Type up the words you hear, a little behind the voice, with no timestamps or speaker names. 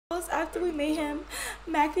house after we made him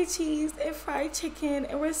mac and cheese and fried chicken,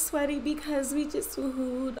 and we're sweaty because we just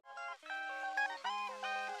woohooed.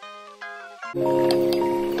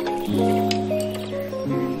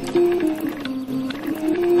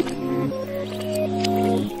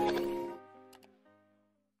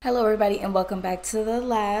 Hello everybody and welcome back to the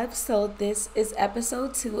lab. So this is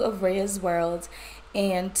episode 2 of Rayah's World,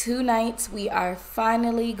 and tonight we are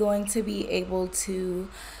finally going to be able to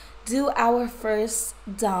do our first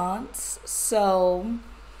dance. So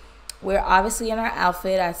we're obviously in our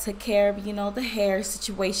outfit. I took care of, you know, the hair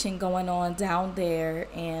situation going on down there.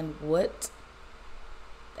 And what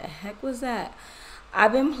the heck was that?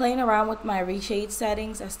 I've been playing around with my reshade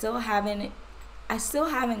settings. I still haven't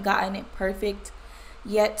gotten it perfect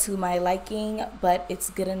yet to my liking, but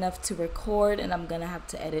it's good enough to record, and I'm gonna have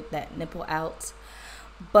to edit that nipple out.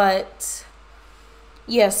 But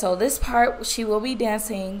yeah, so this part she will be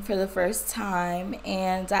dancing for the first time,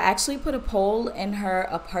 and I actually put a pole in her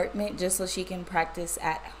apartment just so she can practice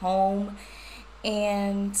at home.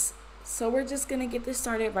 And so we're just gonna get this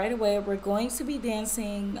started right away. We're going to be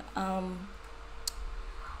dancing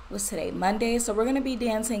what's today, Monday? So we're gonna be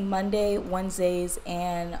dancing Monday, Wednesdays,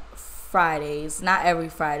 and Fridays. Not every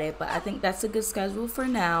Friday, but I think that's a good schedule for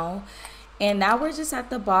now. And now we're just at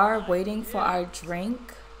the bar waiting for our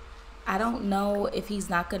drink. I don't know if he's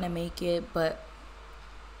not gonna make it, but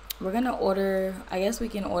we're gonna order, I guess we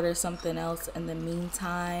can order something else in the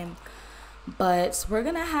meantime. But we're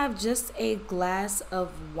gonna have just a glass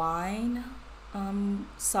of wine,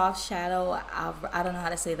 soft shadow, I don't know how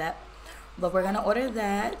to say that, but we're gonna order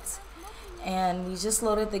that. And we just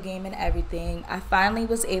loaded the game and everything. I finally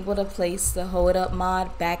was able to place the Hold Up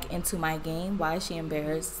mod back into my game. Why is she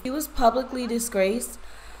embarrassed? She was publicly disgraced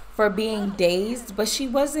for being dazed, but she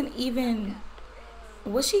wasn't even,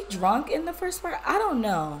 was she drunk in the first part? I don't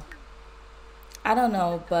know,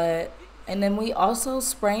 but, and then we also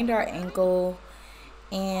sprained our ankle,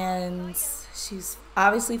 and she's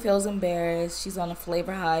obviously feels embarrassed. She's on a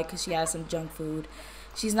flavor high because she has some junk food.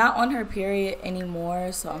 She's not on her period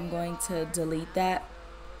anymore, so I'm going to delete that.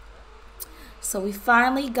 So we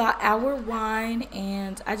finally got our wine,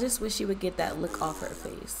 and I just wish she would get that look off her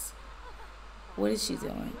face. What is she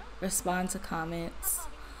doing? Respond to comments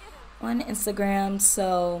on Instagram.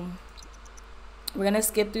 So we're going to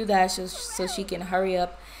skip through that so she can hurry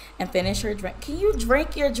up and finish her drink. Can you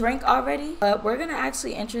drink your drink already? But we're going to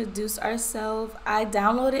actually introduce ourselves. I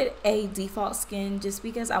downloaded a default skin just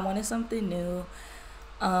because I wanted something new.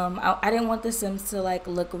 I didn't want the Sims to like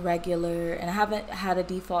look regular, and I haven't had a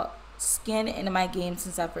default skin in my game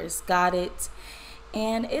since I first got it,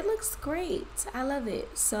 and it looks great. I love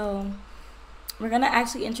it. So we're gonna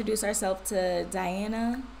actually introduce ourselves to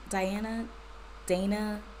Dana. I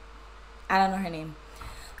don't know her name,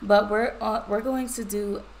 but we're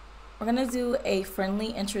gonna do a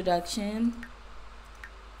friendly introduction,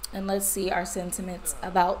 and let's see our sentiments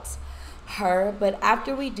about her. But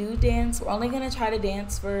after we do dance, we're only gonna try to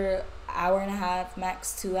dance for an hour and a half,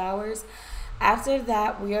 max 2 hours. After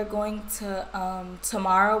that, we are going to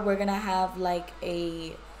tomorrow we're gonna have like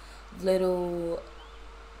a little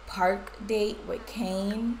park date with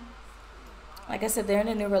Kain. Like I said, they're in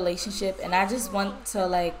a new relationship, and I just want to,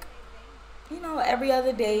 like, you know, every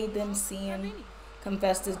other day them seeing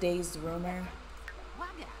confess this day's rumor.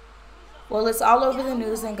 Well, it's all over the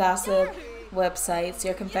news and gossip websites.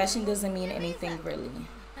 Your confession doesn't mean anything really.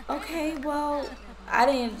 Okay, well,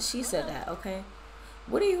 she said that. Okay,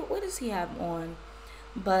 what does he have on?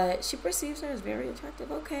 But she perceives her as very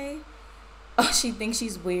attractive. Okay. Oh, she thinks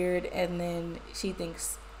she's weird, and then she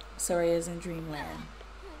thinks Serayah's in dreamland.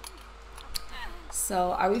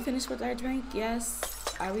 So are we finished with our drink? Yes.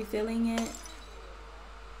 Are we feeling it?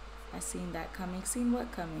 I seen that coming. Seen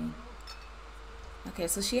what coming? Okay,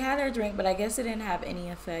 so she had her drink, but I guess it didn't have any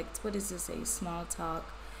effect. What does this say? Small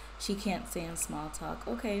talk. She can't stand small talk.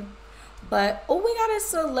 Okay. But, oh, we got a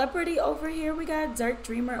celebrity over here. We got Dirt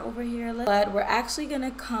Dreamer over here. But we're actually going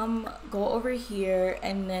to go over here.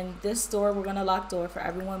 And then this door, we're going to lock door for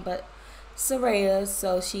everyone but Serayah,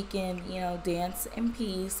 so she can, you know, dance in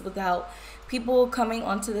peace without people coming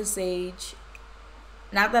onto the stage.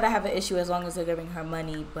 Not that I have an issue as long as they're giving her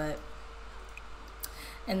money, but...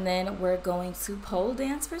 And then we're going to pole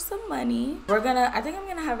dance for some money. I think I'm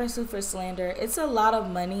gonna have her sue for slander. It's a lot of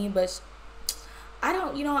money, but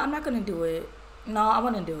I'm not gonna do it. No, I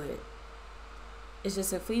wanna do it. It's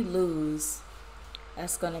just if we lose,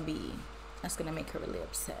 that's gonna make her really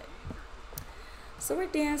upset. So we're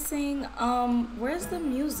dancing. Where's the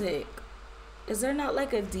music? Is there not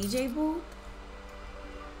like a DJ booth?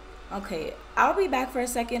 Okay, I'll be back for a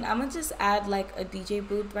second. I'm gonna just add like a DJ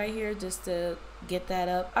booth right here just to get that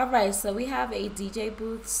up. All right, so we have a DJ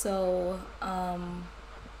booth. So I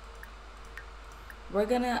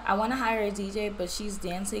want to hire a DJ, but she's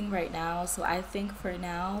dancing right now. So I think for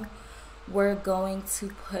now we're going to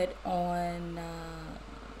put on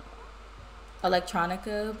electronic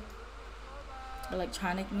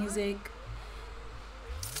music.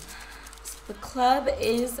 The club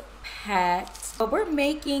is packed, but we're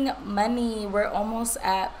making money. We're almost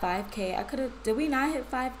at 5K. Did we not hit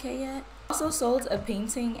 5K yet? Also sold a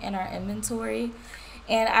painting in our inventory,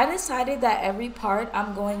 and I decided that every part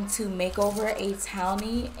I'm going to make over a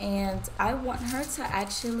townie, and I want her to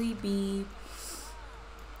actually be,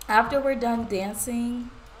 after we're done dancing,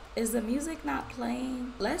 is the music not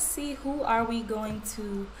playing? Let's see, who are we going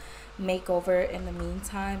to make over in the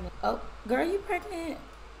meantime? Oh, girl, you pregnant?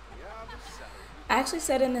 I actually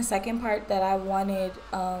said in the second part that I wanted,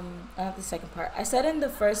 not the second part, I said in the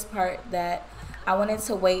first part that I wanted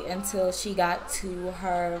to wait until she got to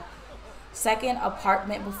her second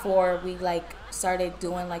apartment before we like started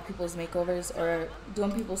doing like people's makeovers or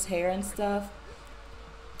doing people's hair and stuff.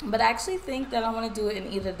 But I actually think that I want to do it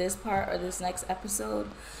in either this part or this next episode.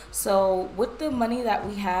 So with the money that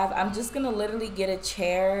we have, I'm just going to literally get a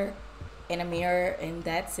chair and a mirror and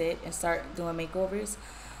that's it, and start doing makeovers.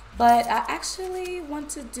 But I actually want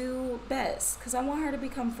to do Bess because I want her to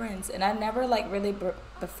become friends, and I never like really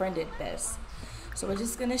befriended Bess. So we're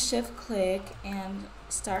just gonna shift click and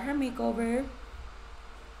start her makeover.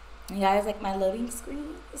 You guys, like my loading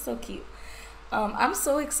screen, it's so cute. I'm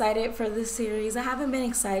so excited for this series. I haven't been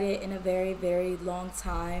excited in a very, very long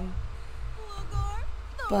time.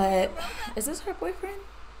 But is this her boyfriend?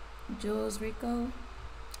 Jules Rico?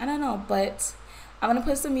 I don't know, but I'm gonna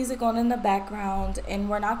put some music on in the background, and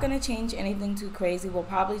we're not gonna change anything too crazy. We'll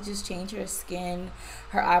probably just change her skin,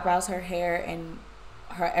 her eyebrows, her hair, and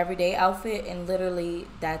her everyday outfit, and literally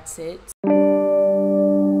that's it.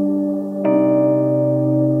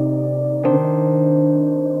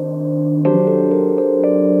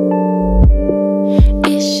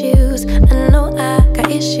 Issues, I know I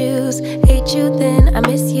got issues. Hate you then I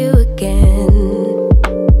miss you again.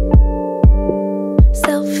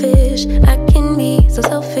 Selfish, I can be so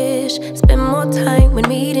selfish. Spend more time when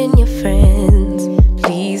meeting your friends.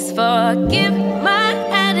 Please forgive my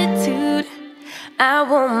attitude. I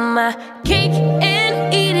want my cake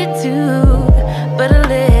and eat it too. But a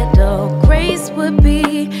little grace would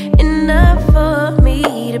be enough for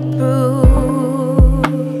me to prove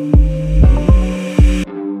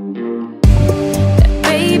that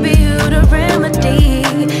baby you the remedy.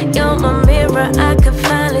 You're my mirror, I could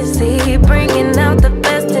finally see, bringing out the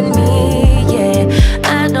best in me. Yeah,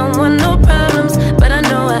 I don't want no problems, but I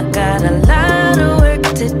know I got a lot of work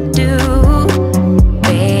to do.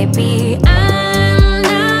 Baby, I'm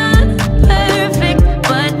not perfect,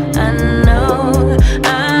 but I know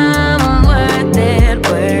I'm worth it,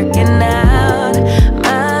 working out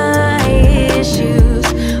my issues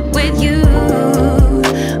with you,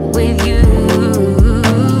 with you.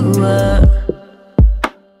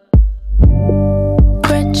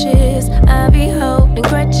 Crutches, I be holding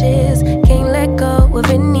crutches, can't let go of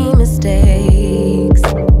any mistakes.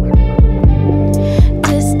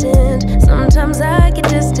 Distant, sometimes I get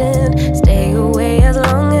distant, stay away as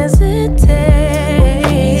long as it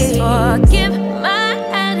takes. Forgive my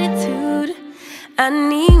attitude, I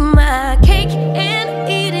need my cake and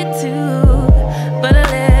eat it too. But a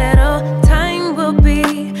little time will be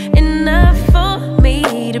enough for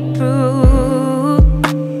me to prove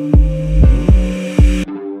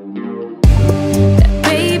that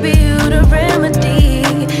baby you the remedy.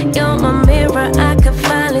 You're my mirror, I could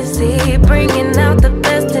finally see, bringing out the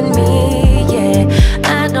best in me. Yeah,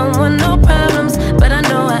 I don't want no problems, but I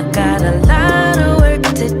know I got a lot of work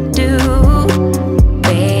to do.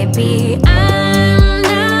 Baby, I'm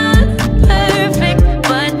not perfect,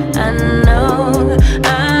 but I know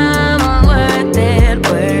I'm worth it,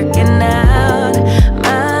 working out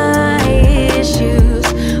my issues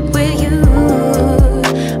with you,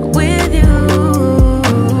 with you.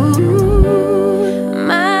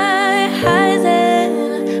 My highs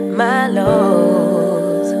and my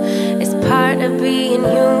lows, it's part of being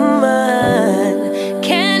human.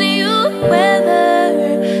 Can you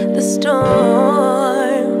weather the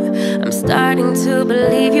storm? I'm starting to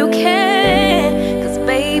believe you can, 'cause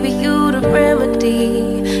baby you the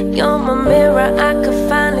remedy. You're my mirror, I could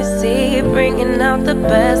finally see, bringing out the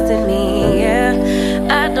best in me. Yeah,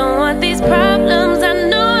 I don't want these problems, I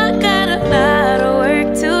know I got a lot of work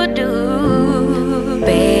to do.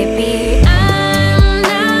 Baby, I'm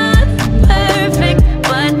not perfect,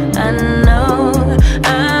 but I know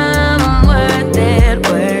I'm worth it,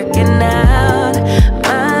 working out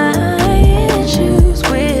my issues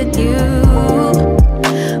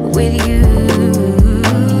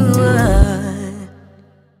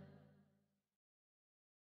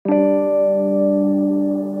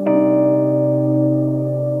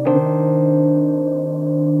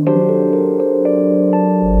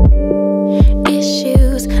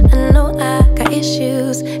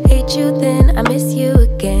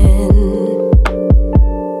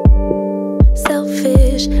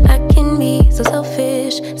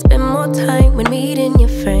and your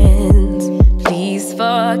friends. Please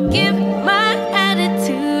forgive my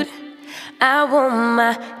attitude. I want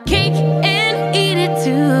my cake and eat it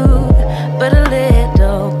too, but a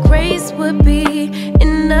little grace would be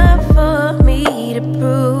enough for me to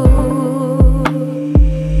prove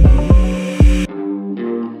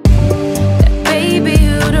that baby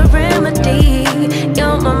you the remedy.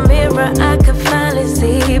 You're my mirror, I could finally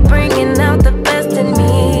see, bringing out the best in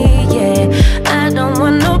me. Yeah, I don't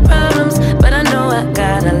want no problems, but I know I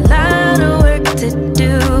got a lot of work to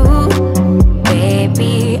do.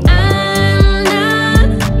 Baby, I'm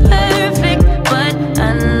not perfect, but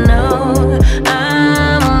I know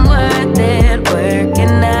I'm worth it,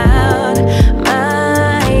 working out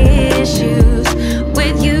my issues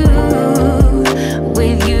with you,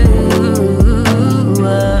 with you.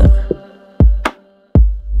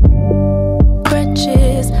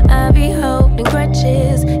 Crutches, I be holding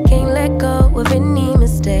crutches, can't let go of any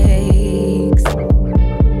mistakes.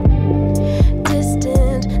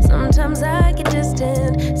 Distant, sometimes I get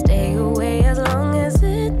distant, stay away as long as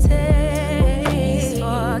it takes.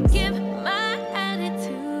 Forgive my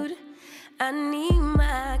attitude, I need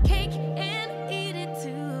my cake and eat it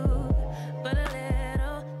too, but a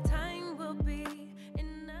little time will be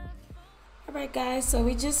enough. Alright guys, so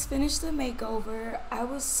we just finished the makeover. I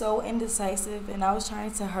was so indecisive and I was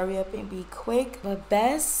trying to hurry up and be quick, but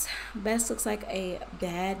Bess looks like a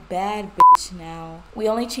bad bitch now. We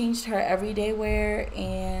only changed her everyday wear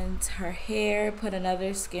and her hair, put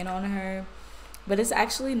another skin on her, but it's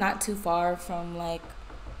actually not too far from like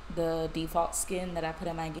the default skin that I put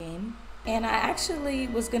in my game. And I actually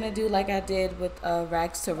was gonna do like I did with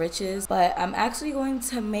Rags to Riches, but I'm actually going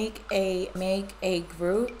to make a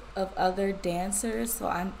group of other dancers. So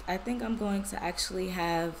I think I'm going to actually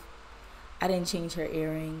have, I didn't change her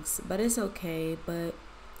earrings, but it's okay. But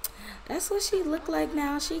that's what she looked like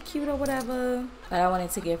now. She cute or whatever. But I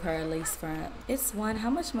wanted to give her a lace front. It's one.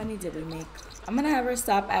 How much money did we make? I'm gonna have her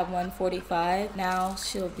stop at 145. Now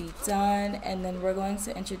she'll be done, and then we're going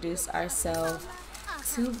to introduce ourselves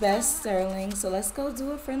to Bess Sterling. So let's go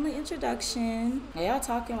do a friendly introduction. Are y'all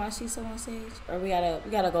talking while she's still on stage? Or we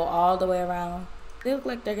gotta go all the way around? They look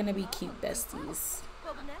like they're gonna be cute besties.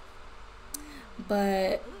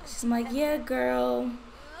 But she's like, yeah girl,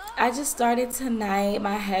 I just started tonight,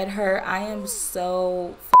 my head hurt, I am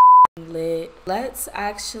so lit. Let's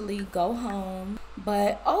actually go home.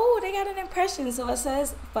 But oh, they got an impression. So it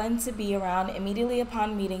says fun to be around. Immediately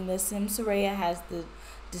upon meeting the Sim, Serayah has the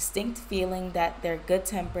distinct feeling that they're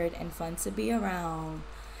good-tempered and fun to be around.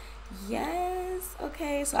 Yes.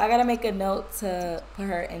 Okay, so I gotta make a note to put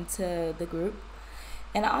her into the group.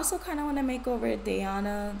 And I also kind of want to make over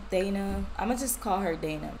Dana. I'm gonna just call her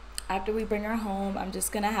Dana. After we bring her home, I'm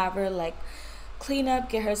just gonna have her like clean up,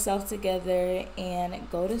 get herself together, and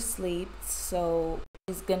go to sleep. So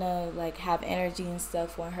she's gonna like have energy and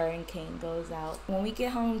stuff when her and Kain goes out. When we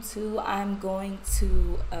get home too, I'm going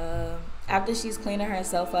to after she's cleaning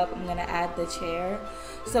herself up, I'm gonna add the chair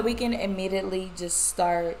so we can immediately just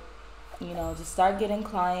start, you know, just start getting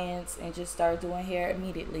clients and just start doing hair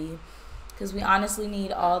immediately, because we honestly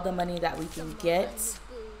need all the money that we can get.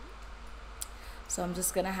 So I'm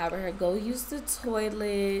just gonna have her go use the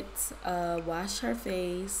toilet, wash her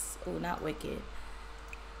face. Oh, not wicked.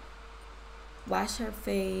 Wash her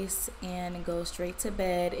face and go straight to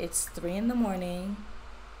bed. It's 3 in the morning.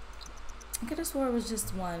 I could have swore it was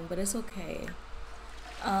just 1, but it's okay.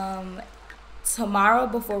 Tomorrow,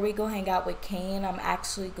 before we go hang out with Kain, I'm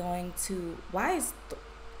actually going to, why is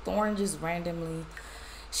Thorn just randomly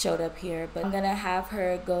showed up here? But I'm gonna have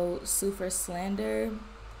her go sue for slander.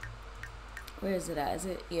 Where is it at? Is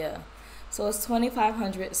it? Yeah. So it's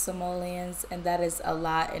 2,500 simoleons, and that is a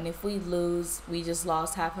lot. And if we lose, we just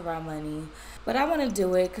lost half of our money. But I want to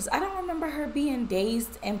do it because I don't remember her being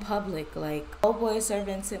dazed in public. Like, oh boy, Sir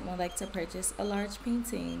Vincent would like to purchase a large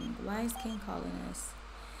painting. Why is Kain calling us?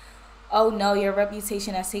 Oh no, your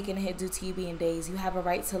reputation has taken a hit due to you being dazed. You have a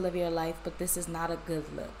right to live your life, but this is not a good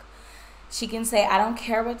look. She can say, I don't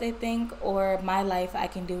care what they think, or my life, I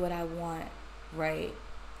can do what I want. Right?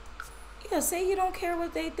 Yeah, say you don't care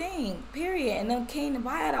what they think, period. And then Kain,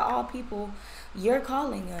 why out of all people you're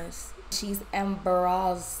calling us? She's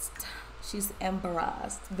embarrassed. She's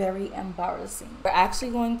embarrassed. Very embarrassing. We're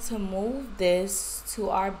actually going to move this to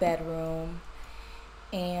our bedroom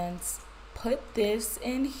and put this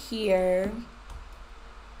in here.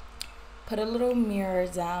 Put a little mirror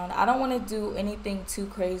down. I don't want to do anything too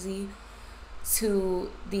crazy to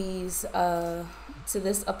these to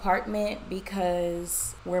this apartment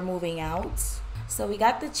because we're moving out. So we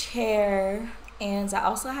got the chair, and I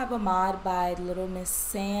also have a mod by Little Miss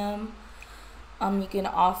Sam. You can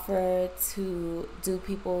offer to do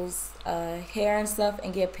people's hair and stuff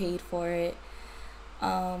and get paid for it.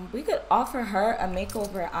 We could offer her a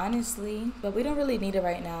makeover, honestly, but we don't really need it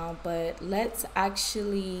right now. But let's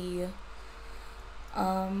actually,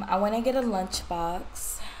 I want to get a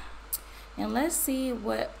lunchbox. And let's see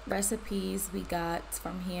what recipes we got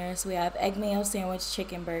from here. So we have egg mayo sandwich,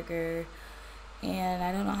 chicken burger, and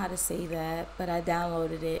I don't know how to say that, but I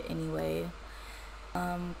downloaded it anyway.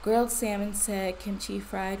 Grilled salmon set, kimchi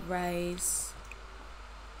fried rice.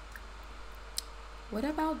 What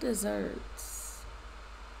about desserts?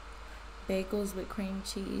 Bagels with cream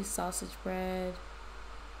cheese, sausage bread.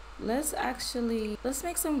 Let's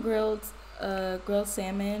make some grilled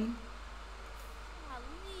salmon.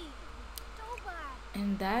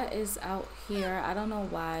 And that is out here. I don't know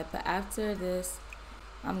why, but after this,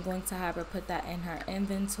 I'm going to have her put that in her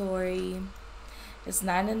inventory. It's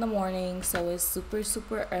 9 in the morning, so it's super,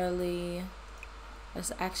 super early.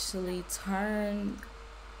 Let's actually turn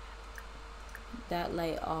that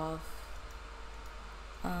light off.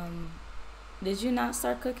 Did you not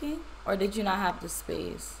start cooking? Or did you not have the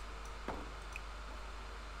space?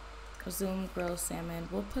 Resume grilled salmon.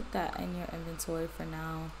 We'll put that in your inventory for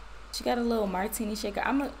now. She got a little martini shaker.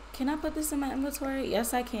 Can I put this in my inventory?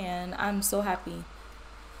 Yes, I can. I'm so happy.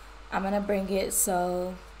 I'm gonna bring it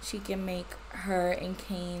so she can make her and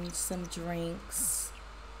Kain some drinks.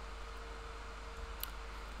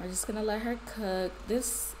 We're just gonna let her cook.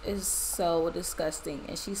 This is so disgusting,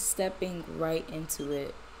 and she's stepping right into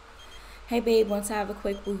it. Hey babe, want to have a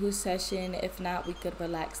quick woohoo session? If not, we could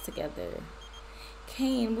relax together.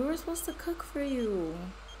 Kain, we were supposed to cook for you.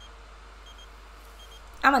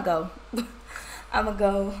 I'ma go. I'ma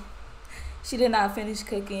go. She did not finish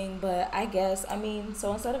cooking, but I guess,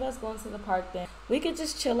 so instead of us going to the park, then we could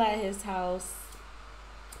just chill at his house.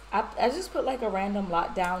 I just put like a random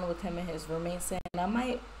lockdown with him and his roommates in. I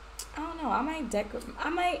might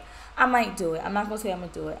do it. I'm not gonna say I'm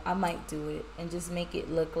gonna do it. I might do it and just make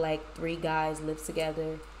it look like 3 guys live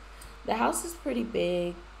together. The house is pretty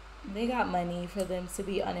big. They got money for them to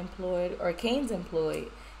be unemployed, or Kain's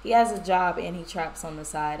employed. He has a job and he traps on the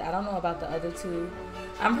side. I don't know about the other 2.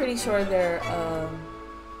 I'm pretty sure they're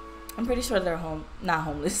not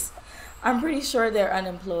homeless. I'm pretty sure they're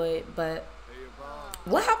unemployed, but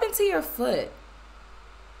what happened to your foot?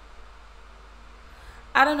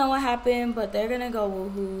 I don't know what happened, but they're gonna go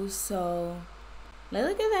woohoo. So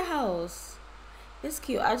look at their house. It's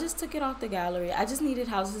cute. I just took it off the gallery. I just needed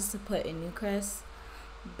houses to put in Newcrest,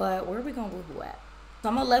 but where are we gonna woohoo at? So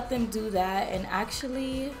I'm gonna let them do that. And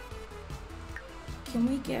actually, can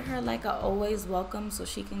we get her like a always welcome so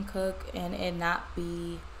she can cook and it not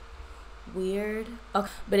be weird? Okay,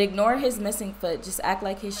 but ignore his missing foot. Just act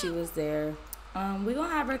like his shoe was there. We're gonna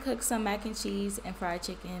have her cook some mac and cheese and fried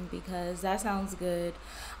chicken because that sounds good.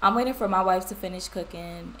 I'm waiting for my wife to finish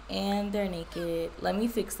cooking and they're naked. Let me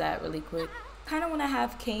fix that really quick. Kind of want to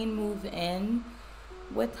have Kain move in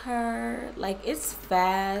with her. Like, it's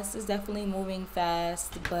fast. It's definitely moving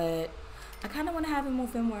fast, but I kind of want to have him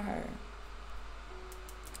move in with her.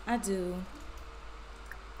 I do.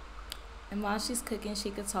 And while she's cooking,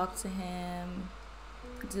 she could talk to him.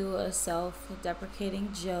 Do a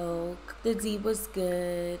self-deprecating joke. The D was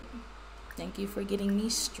good. Thank you for getting me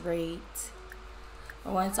straight.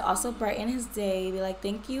 I wanted to also brighten his day. Be like,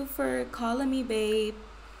 thank you for calling me, babe.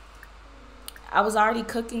 I was already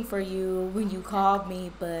cooking for you when you called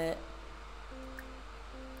me, but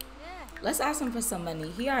let's ask him for some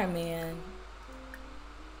money. He our man.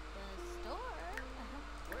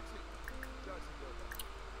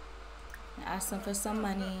 Ask him for some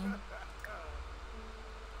money.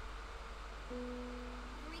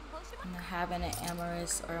 I'm not having an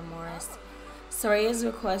amorous or a Morris. Serayah's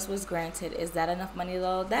request was granted. Is that enough money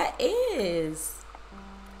though? That is.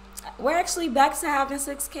 We're actually back to having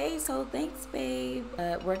 6K, so thanks, babe.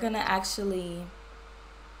 We're gonna actually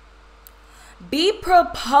be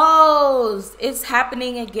proposed. It's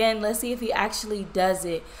happening again. Let's see if he actually does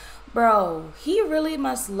it. Bro, he really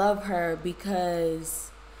must love her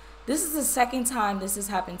because this is the second time this has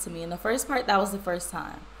happened to me. In the first part, that was the first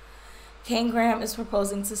time. Kain Graham is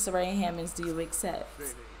proposing to Serayah Hammonds. Do you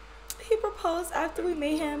accept? He proposed after we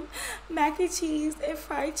made him mac and cheese and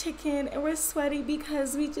fried chicken, and we're sweaty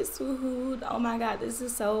because we just woohooed. Oh my god, this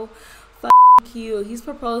is so fucking cute. He's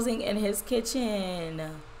proposing in his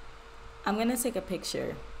kitchen. I'm gonna take a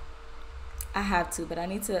picture. I have to, but I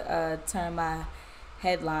need to turn my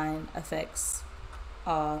headline effects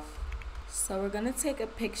off. So we're gonna take a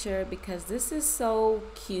picture because this is so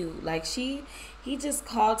cute. Like, he just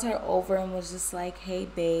called her over and was just like, hey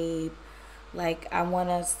babe, like, I want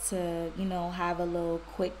us to, you know, have a little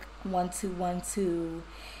quick 1212.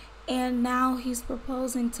 And now he's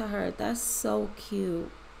proposing to her. That's so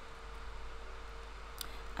cute.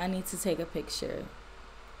 I need to take a picture.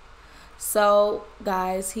 So,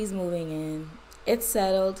 guys, he's moving in. It's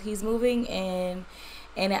settled. He's moving in.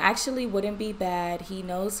 And it actually wouldn't be bad. He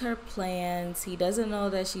knows her plans. He doesn't know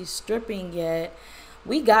that she's stripping yet.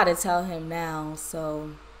 We got to tell him now.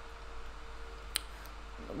 So,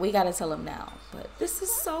 we got to tell him now. But this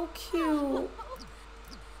is so cute.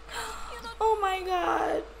 Oh, my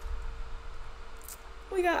God.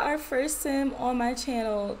 We got our first sim on my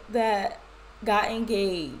channel that got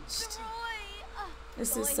engaged.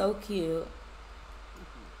 This is so cute.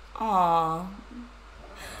 Aww.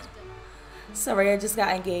 Serayah just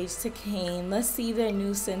got engaged to Kain. Let's see their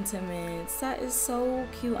new sentiments. That is so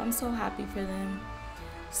cute. I'm so happy for them.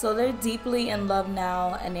 So they're deeply in love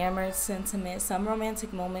now, enamored sentiment. Some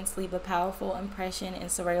romantic moments leave a powerful impression, and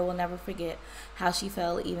Serayah will never forget how she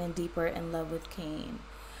fell even deeper in love with Kain.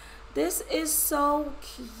 This is so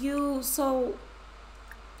cute. So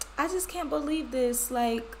I just can't believe this.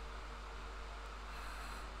 Like,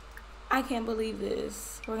 I can't believe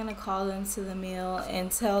this. We're gonna call them to the meal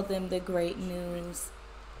and tell them the great news.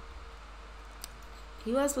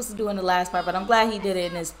 He was supposed to do in the last part, but I'm glad he did it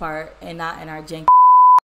in this part and not in our jank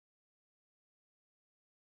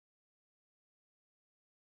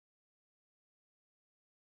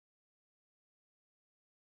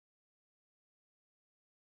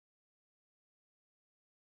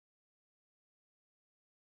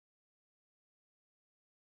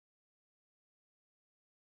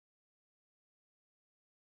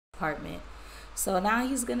apartment. So now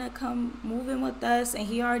he's gonna come move in with us, and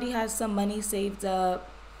he already has some money saved up,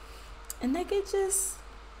 and they could just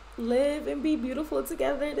live and be beautiful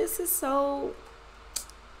together. This was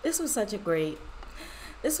such a great,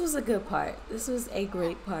 this was a good part. This was a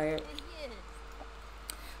great part.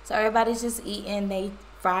 So everybody's just eating. They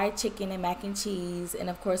fried chicken and mac and cheese, and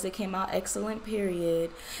of course it came out excellent,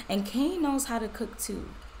 period. And Kain knows how to cook too,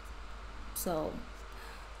 so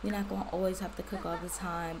we're not going to always have to cook all the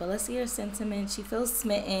time. But let's see her sentiment. She feels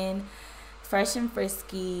smitten, fresh and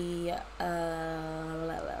frisky.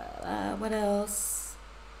 What else?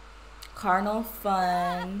 Carnal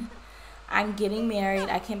fun. I'm getting married.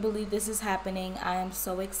 I can't believe this is happening. I am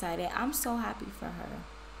so excited. I'm so happy for her.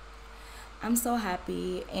 I'm so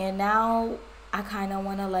happy. And now I kind of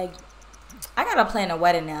want to, like, I got to plan a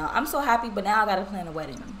wedding now. I'm so happy, but now I got to plan a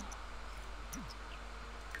wedding.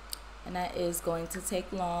 And that is going to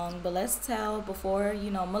take long, but let's tell before, you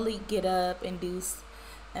know, Malik get up and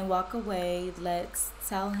and walk away. Let's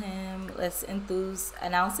tell him, let's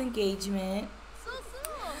announce engagement.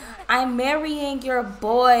 I'm marrying your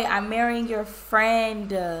boy. I'm marrying your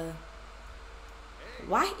friend.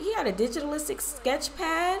 Why he had a digitalistic sketch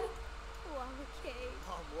pad?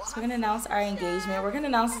 So we're gonna announce our engagement. We're gonna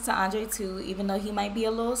announce it to Andre too, even though he might be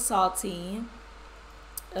a little salty.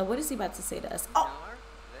 What is he about to say to us? Oh.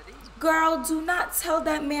 Girl, do not tell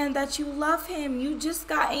that man that you love him. You just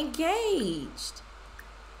got engaged.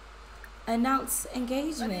 Announce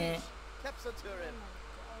engagement.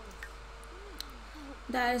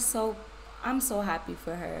 That is so, I'm so happy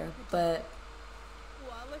for her, but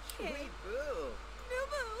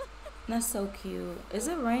that's so cute. Is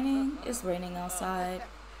it raining? It's raining outside.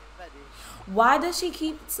 Why does she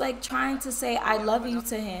keep like trying to say I love you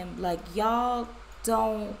to him? Like y'all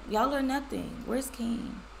are nothing. Where's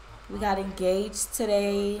Kain? We got engaged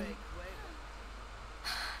today.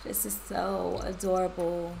 This is so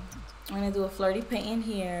adorable. I'm gonna do a flirty painting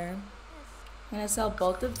here. I'm gonna sell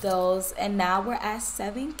both of those, and now we're at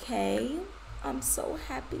 7K. I'm so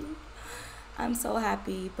happy. I'm so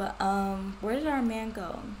happy. But where did our man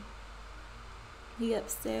go? He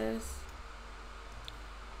upstairs.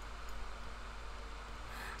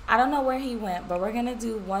 I don't know where he went, but we're gonna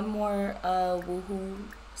do one more woohoo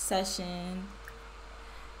session,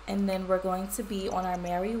 and then we're going to be on our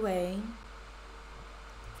merry way.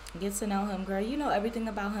 Get to know him, girl. You know everything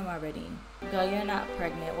about him already. Girl, you're not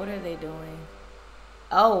pregnant. What are they doing?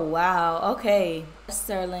 Oh, wow. Okay.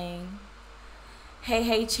 Sterling.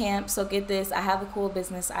 Hey, champ. So get this. I have a cool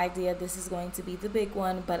business idea. This is going to be the big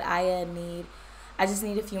one, but I just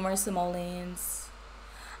need a few more simoleons.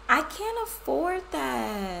 I can't afford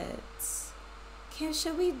that.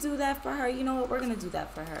 Should we do that for her? You know what? We're going to do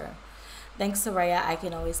that for her. Thanks, Serayah. I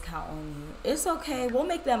can always count on you. It's okay. We'll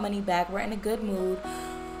make that money back. We're in a good mood.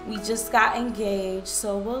 We just got engaged,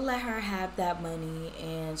 so we'll let her have that money,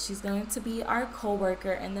 and she's going to be our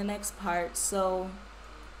co-worker in the next part. So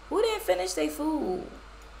who didn't finish their food?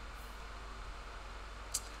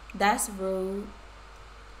 That's rude.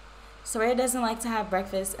 Serayah doesn't like to have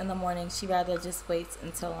breakfast in the morning. She rather just waits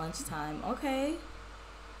until lunchtime. Okay.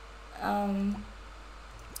 Alright,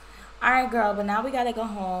 girl, but now we gotta go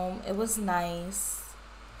home. It was nice.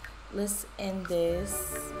 Let's end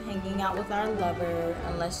this. Hanging out with our lover.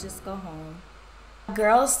 And let's just go home.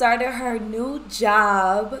 Girl started her new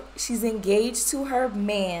job. She's engaged to her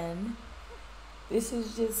man. This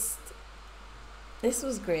was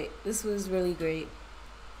great. This was really great.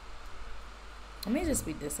 Let me just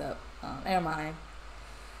speed this up. Never mind.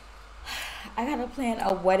 I gotta plan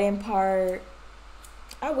a wedding part.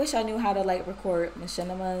 I wish I knew how to like record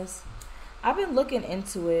machinimas. I've been looking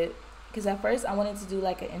into it because at first I wanted to do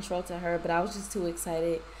like an intro to her, but I was just too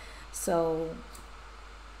excited. So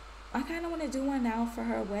I kind of want to do one now for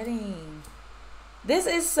her wedding. This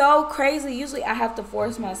is so crazy. Usually I have to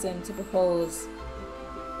force my son to propose,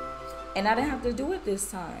 and I didn't have to do it this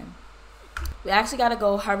time. We actually got to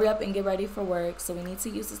go hurry up and get ready for work, so we need to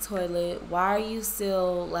use the toilet. Why are you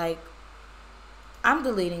still like... I'm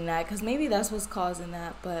deleting that because maybe that's what's causing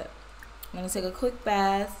that, but I'm going to take a quick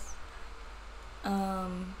bath,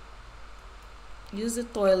 use the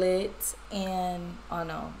toilet, and, oh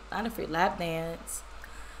no, not a free lap dance,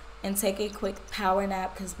 and take a quick power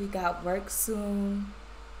nap because we got work soon.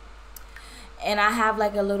 And I have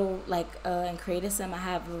like a little, like, in Creative Sim, I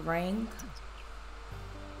have a ring.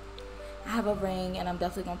 And I'm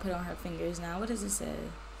definitely going to put it on her fingers now. What does it say?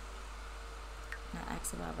 Not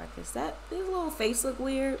ask about breakfast. This little face look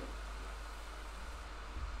weird.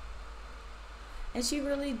 And she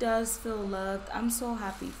really does feel loved. I'm so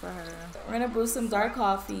happy for her. We're going to brew some dark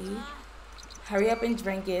coffee. Hurry up and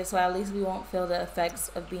drink it so at least we won't feel the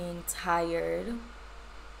effects of being tired.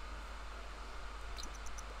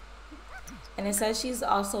 And it says she's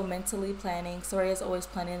also mentally planning. Serayah's always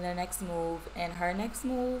planning their next move. And her next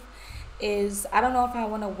move is, I don't know if I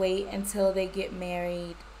want to wait until they get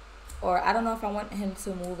married, or I don't know if I want him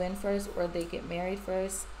to move in first or they get married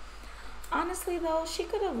first. Honestly though, she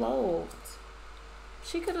could have eloped.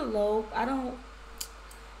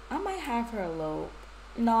 I might have her elope.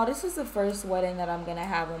 No, this is the first wedding that I'm gonna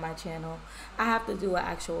have on my channel. I have to do an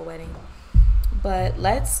actual wedding. But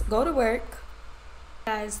let's go to work.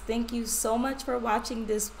 Guys, thank you so much for watching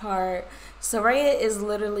this part. Serayah is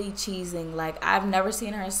literally cheesing. Like, I've never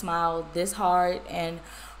seen her smile this hard, and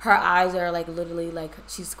her eyes are like literally like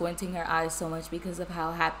she's squinting her eyes so much because of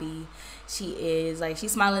how happy she is. Like,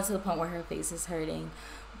 she's smiling to the point where her face is hurting.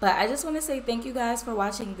 But I just want to say thank you guys for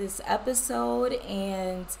watching this episode,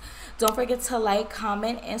 and don't forget to like,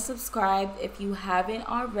 comment, and subscribe if you haven't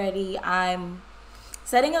already. I'm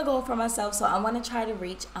setting a goal for myself, so I want to try to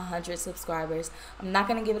reach 100 subscribers. I'm not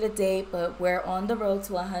going to give it a date, but we're on the road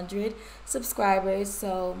to 100 subscribers.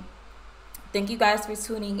 So thank you guys for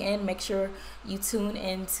tuning in. Make sure you tune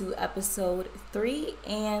in to episode 3,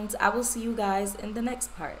 and I will see you guys in the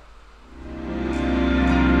next part.